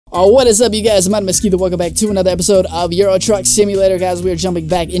What is up, you guys? I'm Mosquito. Welcome back to another episode of Euro Truck Simulator. Guys, we are jumping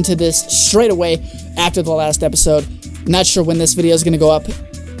back into this straight away after the last episode. Not sure when this video is going to go up,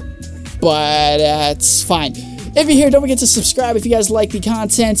 but it's fine. If you're here, don't forget to subscribe if you guys like the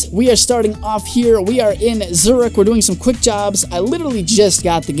content. We are starting off here. We are in Zurich. We're doing some quick jobs. I literally just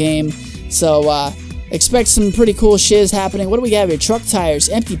got the game, so expect some pretty cool shiz happening. What do we have here? Truck tires,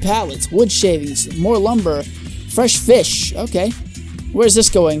 empty pallets, wood shavings, more lumber, fresh fish. Okay. Where's this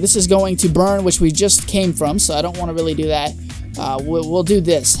going? This is going to burn, which we just came from, so I don't want to really do that. We'll do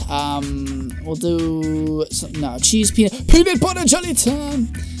this. We'll do cheese, peanut butter jelly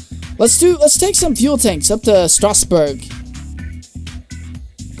time. Let's take some fuel tanks up to Strasbourg. I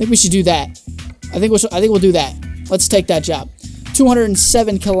think we should do that. I think we'll do that. Let's take that job.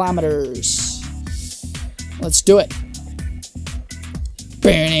 207 kilometers. Let's do it.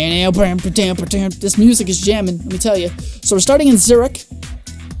 This music is jamming, let me tell you. So we're starting in Zurich.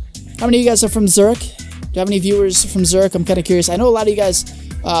 How many of you guys are from Zurich? Do you have any viewers from Zurich? I'm kind of curious. I know a lot of you guys,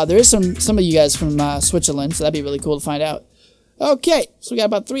 there is some of you guys from Switzerland, so that'd be really cool to find out. Okay, so we got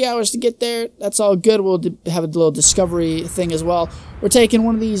about 3 hours to get there. That's all good. We'll have a little discovery thing as well. We're taking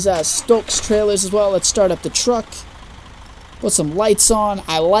one of these Stokes trailers as well. Let's start up the truck. Put some lights on.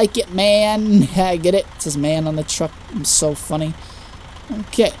 I like it, man. I get it. It says man on the truck. I'm so funny.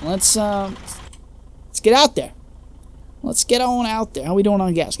 Okay, let's get out there. Let's get on out there. How are we doing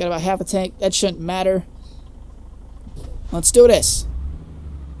on gas? Got about half a tank. That shouldn't matter. Let's do this.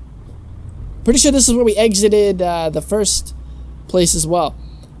 Pretty sure this is where we exited the first place as well.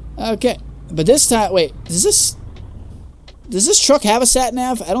 Okay, but this time, wait, does this truck have a sat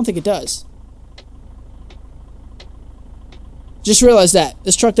nav? I don't think it does. Just realized that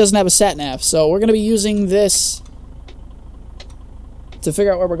this truck doesn't have a sat nav, so we're gonna be using this to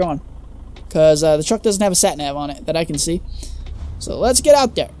figure out where we're going, because the truck doesn't have a sat nav on it that I can see. So let's get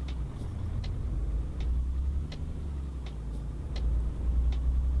out there.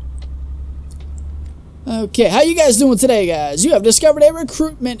 Okay, how you guys doing today, guys? You have discovered a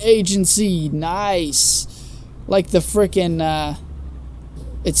recruitment agency. Nice. Like the frickin'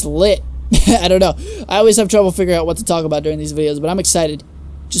 it's lit. I don't know. I always have trouble figuring out what to talk about during these videos, but I'm excited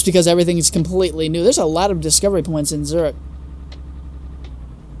just because everything is completely new. There's a lot of discovery points in Zurich.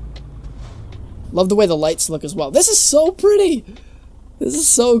 Love the way the lights look as well. This is so pretty. This is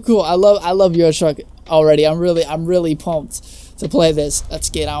so cool. I love Euro Truck already. I'm really pumped to play this. Let's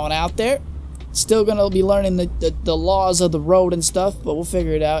get on out there. Still gonna be learning the laws of the road and stuff, but we'll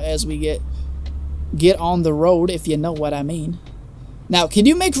figure it out as we get on the road, if you know what I mean. Now, can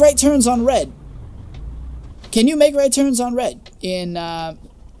you make right turns on red? Can you make right turns on red in a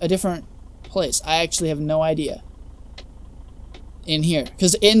different place? I actually have no idea. In here,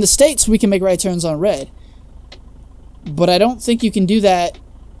 because in the States we can make right turns on red, but I don't think you can do that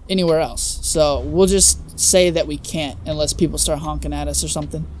anywhere else, so we'll just say that we can't unless people start honking at us or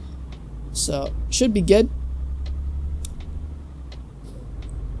something. So should be good.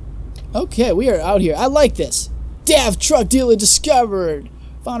 Okay, we are out here. I like this. DAF truck dealer discovered.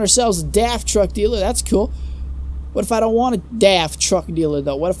 Found ourselves a DAF truck dealer. That's cool. What if I don't want a DAF truck dealer,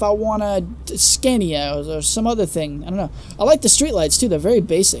 though? What if I want a Scania or some other thing? I don't know. I like the streetlights, too. They're very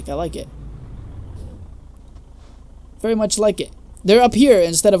basic. I like it. Very much like it. They're up here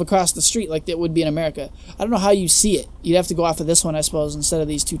instead of across the street like it would be in America. I don't know how you see it. You'd have to go off of this one, I suppose, instead of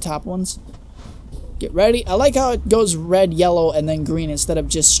these two top ones. Get ready. I like how it goes red, yellow, and then green instead of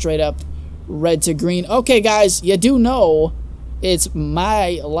just straight up red to green. Okay, guys, you do know it's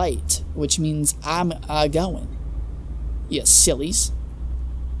my light, which means I'm going. You sillies.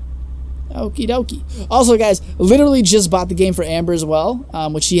 Okie dokie. Also, guys, literally just bought the game for Amber as well,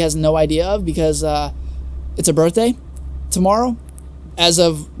 which she has no idea of because it's her birthday tomorrow, as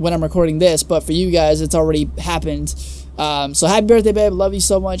of when I'm recording this. But for you guys, it's already happened. So happy birthday, babe. Love you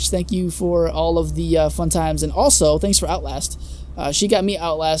so much. Thank you for all of the fun times. And also, thanks for Outlast. She got me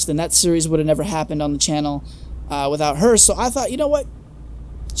Outlast, and that series would have never happened on the channel without her. So I thought, you know what?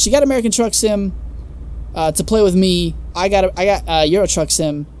 She got American Truck Sim to play with me. I got Euro Truck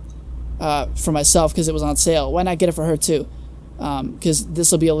Sim for myself because it was on sale. Why not get it for her too? Because this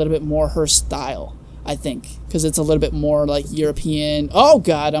will be a little bit more her style, I think, because it's a little bit more like European. Oh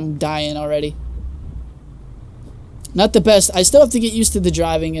God, I'm dying already. Not the best. I still have to get used to the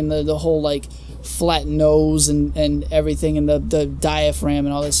driving and the whole like flat nose and everything, and the diaphragm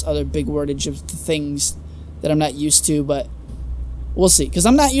and all this other big wordage of things that I'm not used to, but we'll see, because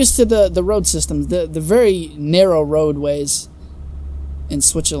I'm not used to the road systems, the very narrow roadways in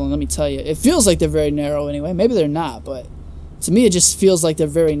Switzerland. Let me tell you, it feels like they're very narrow anyway. Maybe they're not, but To me, it just feels like they're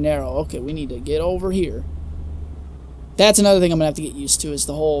very narrow. Okay, we need to get over here. That's another thing I'm gonna have to get used to, is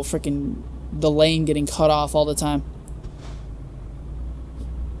the whole freaking the lane getting cut off all the time.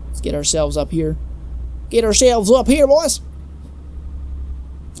 Let's get ourselves up here. Get ourselves up here, boys.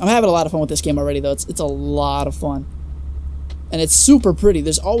 I'm having a lot of fun with this game already, though. It's a lot of fun. And it's super pretty.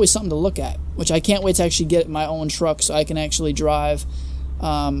 There's always something to look at, which I can't wait to actually get my own truck so I can actually drive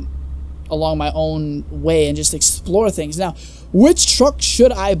along my own way and just explore things. Now, which truck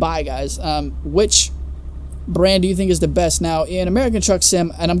should I buy, guys? Which brand do you think is the best? Now, in American Truck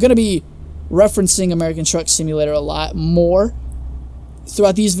Sim, and I'm going to be referencing American Truck Simulator a lot more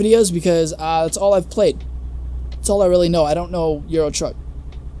throughout these videos because that's all I've played. That's all I really know. I don't know Euro Truck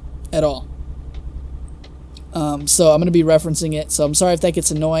at all. So I'm going to be referencing it. So I'm sorry if that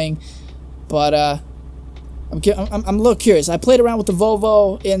gets annoying, but I'm a little curious. I played around with the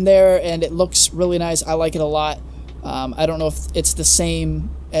Volvo in there, and it looks really nice. I like it a lot. I don't know if it's the same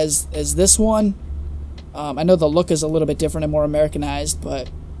as this one. I know the look is a little bit different and more Americanized, but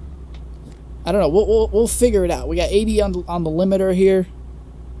I don't know. We'll figure it out. We got 80 on the limiter here.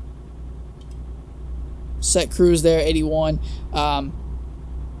 Set cruise there, 81.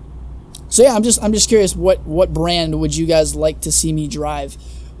 So yeah, I'm just curious, what brand would you guys like to see me drive?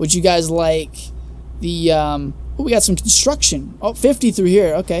 Would you guys like the oh, we got some construction. Oh, 50 through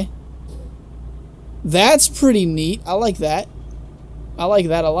here. Okay. That's pretty neat. I like that. I like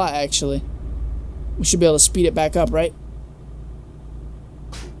that a lot, actually. We should be able to speed it back up, right?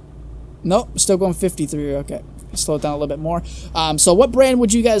 Nope, still going 50 through here. Okay. Slow it down a little bit more. So what brand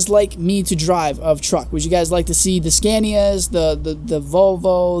would you guys like me to drive of truck? Would you guys like to see the Scanias, the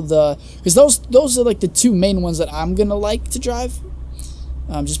Volvo, because those are like the two main ones that I'm gonna like to drive,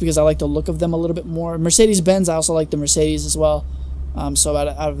 just because I like the look of them a little bit more. Mercedes-Benz, I also like the Mercedes as well. So out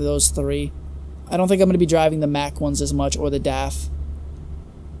of those three, I don't think I'm gonna be driving the Mac ones as much, or the DAF.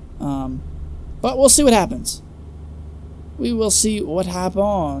 But we'll see what happens. We will see what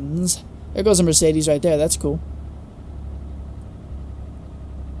happens. There goes a Mercedes right there. That's cool.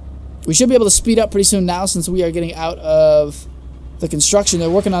 We should be able to speed up pretty soon now, since we are getting out of the construction.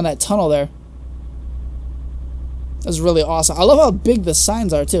 They're working on that tunnel there. That's really awesome. I love how big the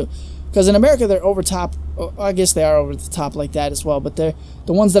signs are too, because in America they're over top. I guess they are over the top like that as well, but they're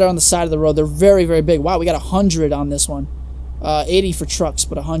the ones that are on the side of the road. They're very, very big. Wow, we got 100 on this one. 80 for trucks,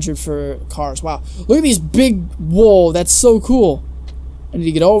 but 100 for cars. Wow, look at these big. Whoa, that's so cool. I need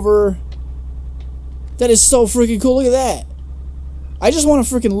to get over. That is so freaking cool. Look at that. I just want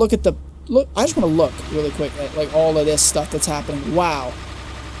to freaking look at the look. I just want to look really quick at like all of this stuff that's happening. Wow.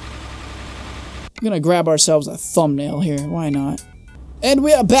 We're gonna grab ourselves a thumbnail here. Why not? And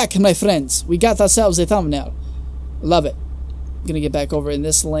we are back, my friends. We got ourselves a thumbnail. Love it. I'm gonna get back over in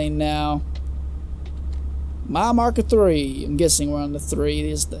this lane now. Mile marker 3. I'm guessing we're on the 3.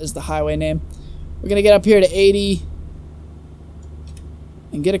 Is the highway name. We're gonna get up here to 80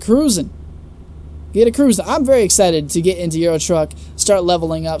 and get a cruising. Get a cruise. I'm very excited to get into Euro Truck, start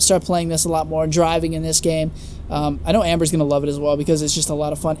leveling up, start playing this a lot more, driving in this game. I know Amber's going to love it as well, because it's just a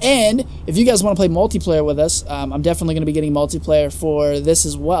lot of fun. And if you guys want to play multiplayer with us, I'm definitely going to be getting multiplayer for this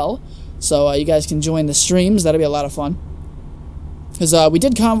as well. So you guys can join the streams. That'll be a lot of fun. Because we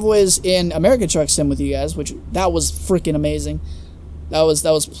did convoys in American Truck Sim with you guys, which that was freaking amazing. That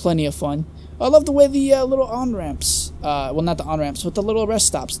was plenty of fun. I love the way the little on-ramps, well, not the on-ramps, but the little rest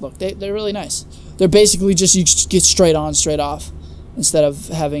stops look. They're really nice. They're basically just, you just get straight on, straight off, instead of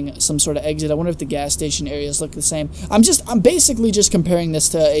having some sort of exit. I wonder if the gas station areas look the same. I'm basically just comparing this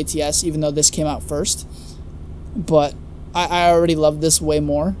to ATS, even though this came out first. But I already love this way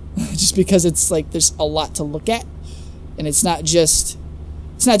more, just because it's like there's a lot to look at, and it's not just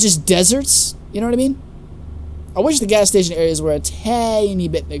deserts. You know what I mean? I wish the gas station areas were a tiny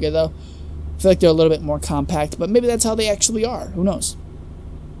bit bigger, though. I feel like they're a little bit more compact, but maybe that's how they actually are. Who knows?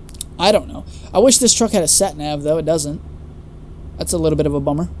 I don't know. I wish this truck had a sat-nav, though. It doesn't. That's a little bit of a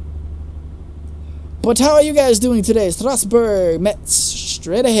bummer. But how are you guys doing today? Strasbourg, Metz,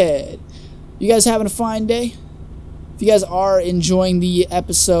 straight ahead. You guys having a fine day? If you guys are enjoying the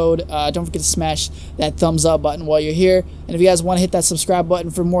episode, don't forget to smash that thumbs up button while you're here. And if you guys want to hit that subscribe button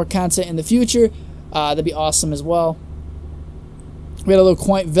for more content in the future, that'd be awesome as well. We got a little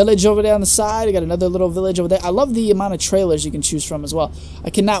quaint village over there on the side. We got another little village over there. I love the amount of trailers you can choose from as well.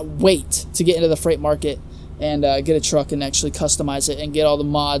 I cannot wait to get into the freight market and get a truck and actually customize it and get all the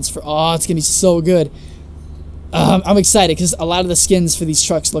mods for. Oh, it's gonna be so good. I'm excited because a lot of the skins for these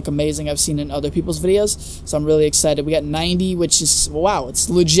trucks look amazing. I've seen in other people's videos, so I'm really excited. We got 90, which is wow, it's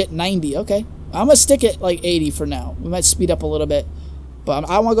legit 90. Okay, I'm gonna stick it like 80 for now. We might speed up a little bit, but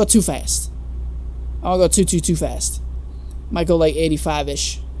I don't want to go too fast. I don't want to go too fast. Might go like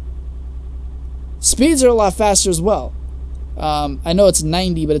 85-ish. Speeds are a lot faster as well. I know it's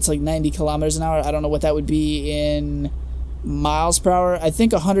 90, but it's like 90 kilometers an hour. I don't know what that would be in miles per hour. I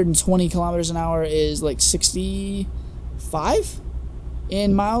think 120 kilometers an hour is like 65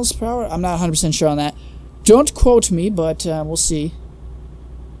 in miles per hour. I'm not 100% sure on that. Don't quote me, but we'll see.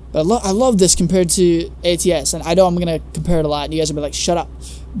 But I love this compared to ATS, and I know I'm gonna compare it a lot, and you guys will be like, "Shut up,"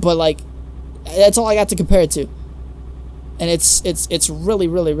 but like, that's all I got to compare it to, and it's really,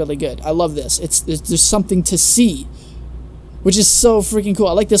 really, really good. I love this. There's something to see, which is so freaking cool.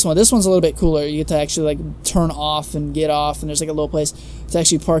 I like this one. This one's a little bit cooler. You get to actually like turn off and get off, and there's like a little place to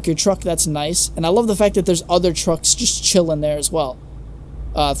actually park your truck. That's nice, and I love the fact that there's other trucks just chilling there as well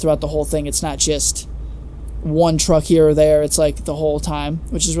throughout the whole thing. It's not just one truck here or there. It's like the whole time,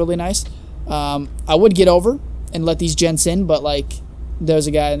 which is really nice. I would get over and let these gents in, but like there's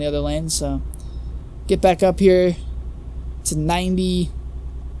a guy in the other lane, so get back up here to 90,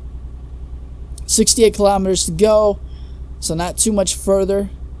 68 kilometers to go, so not too much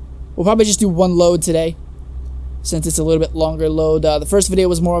further. We'll probably just do one load today since it's a little bit longer load. The first video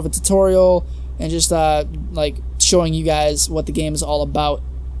was more of a tutorial and just like showing you guys what the game is all about.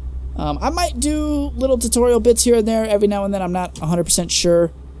 I might do little tutorial bits here and there every now and then. I'm not 100%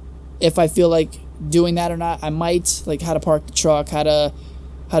 sure if I feel like doing that or not. I might, like how to park the truck, how to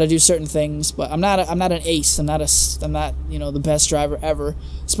do certain things, but I'm not an ace. I'm not you know, the best driver ever,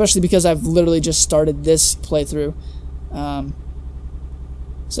 especially because I've literally just started this playthrough.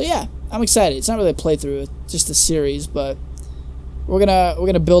 So yeah, I'm excited. It's not really a playthrough, it's just a series, but we're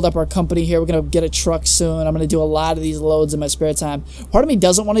gonna build up our company here. We're gonna get a truck soon. I'm gonna do a lot of these loads in my spare time. Part of me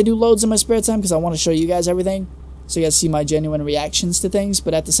doesn't want to do loads in my spare time because I want to show you guys everything, so you guys see my genuine reactions to things.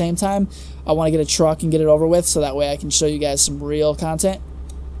 But at the same time, I want to get a truck and get it over with, so that way I can show you guys some real content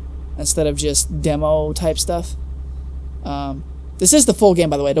instead of just demo type stuff. This is the full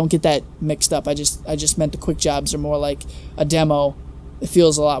game, by the way. Don't get that mixed up. I just meant the quick jobs are more like a demo. It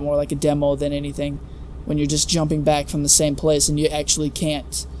feels a lot more like a demo than anything, when you're just jumping back from the same place and you actually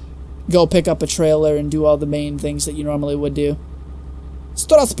can't go pick up a trailer and do all the main things that you normally would do.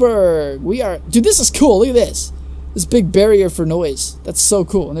 Strasbourg! Dude, this is cool. Look at this. This big barrier for noise. That's so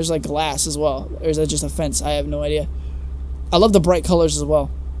cool. And there's like glass as well. Or is that just a fence? I have no idea. I love the bright colors as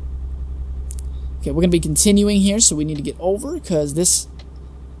well. Okay, we're going to be continuing here, so we need to get over, because this...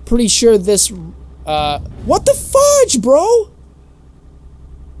 Pretty sure this... what the fudge, bro?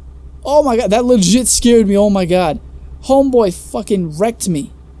 Oh my god, that legit scared me. Oh my god. Homeboy fucking wrecked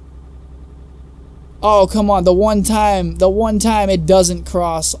me. Oh, come on. The one time it doesn't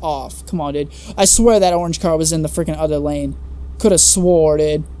cross off. Come on, dude. I swear that orange car was in the freaking other lane. Could have swore,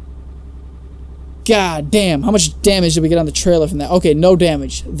 dude. God damn. How much damage did we get on the trailer from that? Okay, no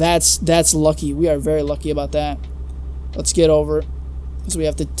damage. That's lucky. We are very lucky about that. Let's get over. So we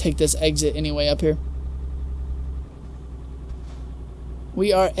have to take this exit anyway up here.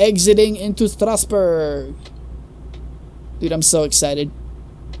 We are exiting into Strasbourg. Dude, I'm so excited.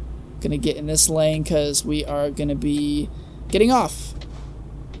 Gonna get in this lane because we are gonna be getting off.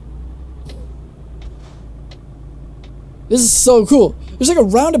 This is so cool. There's like a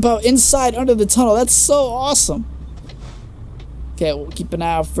roundabout inside under the tunnel. That's so awesome. Okay, we'll keep an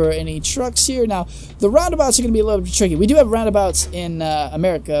eye out for any trucks here. Now, the roundabouts are gonna be a little bit tricky. We do have roundabouts in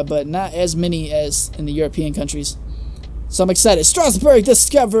America, but not as many as in the European countries. So I'm excited. Strasbourg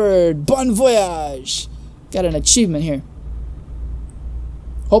discovered! Bon voyage! Got an achievement here.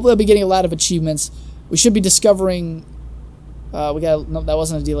 Hopefully I'll be getting a lot of achievements. We should be discovering... no, that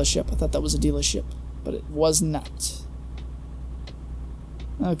wasn't a dealership. I thought that was a dealership. But it was not.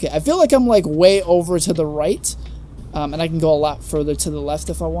 Okay, I feel like I'm like way over to the right. And I can go a lot further to the left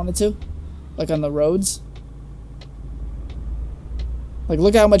if I wanted to. Like on the roads. Like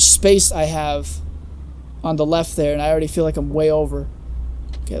look how much space I have on the left there, and I already feel like I'm way over.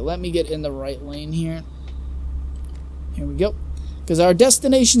 Okay, let me get in the right lane here. Here we go. Because our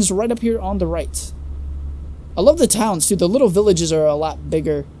destination's right up here on the right. I love the towns, too. The little villages are a lot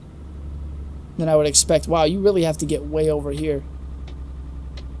bigger than I would expect. Wow, you really have to get way over here.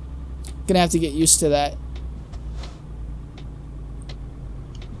 Gonna have to get used to that.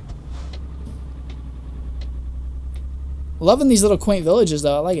 Loving these little quaint villages,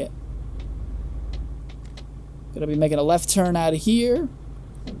 though. I like it. Gonna be making a left turn out of here.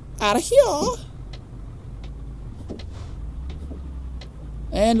 Out of here.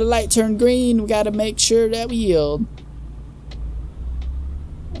 And the light turned green. We gotta make sure that we yield.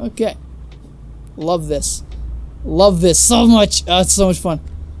 Okay. Love this. Love this so much. Oh, it's so much fun.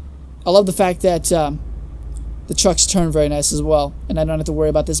 I love the fact that the trucks turn very nice as well. And I don't have to worry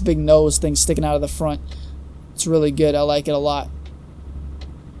about this big nose thing sticking out of the front. It's really good. I like it a lot.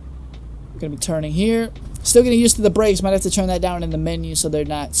 We're gonna be turning here. Still getting used to the brakes. Might have to turn that down in the menu so they're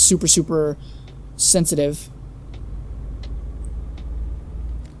not super, super sensitive.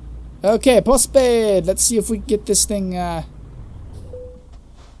 Okay, postpaid. Let's see if we can get this thing,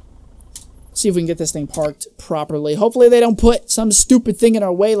 parked properly. Hopefully they don't put some stupid thing in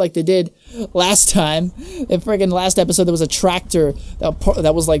our way like they did last time. In friggin' last episode, there was a tractor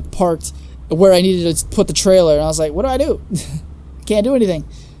that was like parked where I needed to put the trailer, and I was like, what do I do? Can't do anything.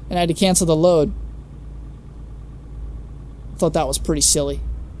 And I had to cancel the load. Thought that was pretty silly.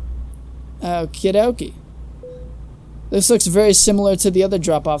 Okie dokie. This looks very similar to the other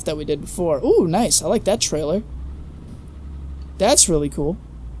drop-off that we did before. Ooh, nice. I like that trailer. That's really cool.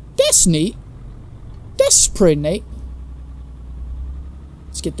 That's neat. That's pretty neat.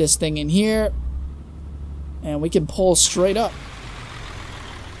 Let's get this thing in here. And we can pull straight up.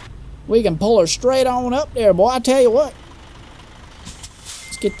 We can pull her straight on up there, boy. I tell you what.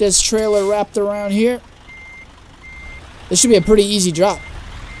 Let's get this trailer wrapped around here. This should be a pretty easy drop.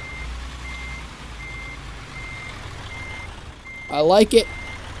 I like it.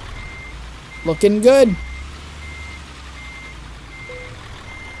 Looking good.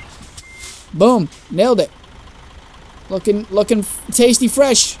 Boom. Nailed it. Looking tasty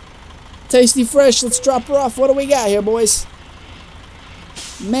fresh. Tasty fresh. Let's drop her off. What do we got here, boys?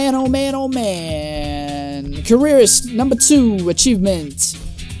 Man, oh man, oh man. Careerist number 2 achievement.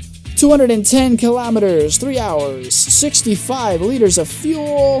 210 kilometers, 3 hours, 65 liters of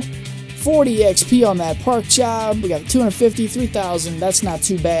fuel, 40 XP on that park job. We got 250, 3,000. That's not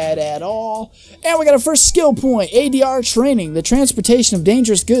too bad at all. And we got our first skill point, ADR training. The transportation of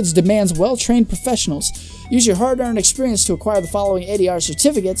dangerous goods demands well-trained professionals. Use your hard-earned experience to acquire the following ADR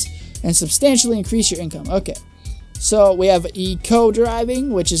certificates and substantially increase your income. Okay. So we have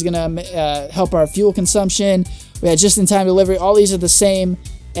eco-driving, which is going to help our fuel consumption. We have just-in-time delivery. All these are the same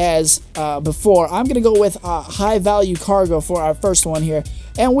as before. I'm going to go with high-value cargo for our first one here.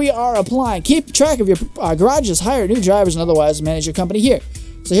 And we are applying. Keep track of your garages, hire new drivers, and otherwise manage your company here.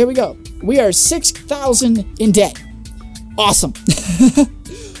 So here we go. We are 6,000 in debt. Awesome.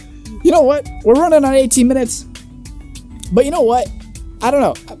 You know what? We're running on 18 minutes. But you know what? I don't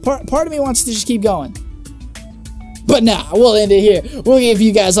know. Part of me wants to just keep going. But nah, we'll end it here. We'll give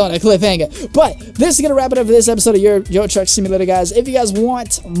you guys on a cliffhanger. But this is going to wrap it up for this episode of Euro Truck Simulator, guys. If you guys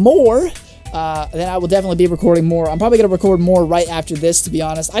want more, then I will definitely be recording more. I'm probably going to record more right after this, to be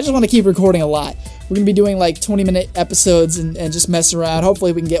honest. I just want to keep recording a lot. We're going to be doing like 20-minute episodes and just mess around.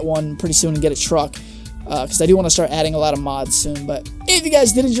 Hopefully we can get one pretty soon and get a truck. Because I do want to start adding a lot of mods soon. But if you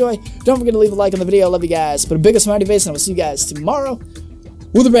guys did enjoy, don't forget to leave a like on the video. I love you guys. Put a big smiley face, and I will see you guys tomorrow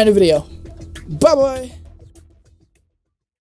with a brand new video. Bye-bye.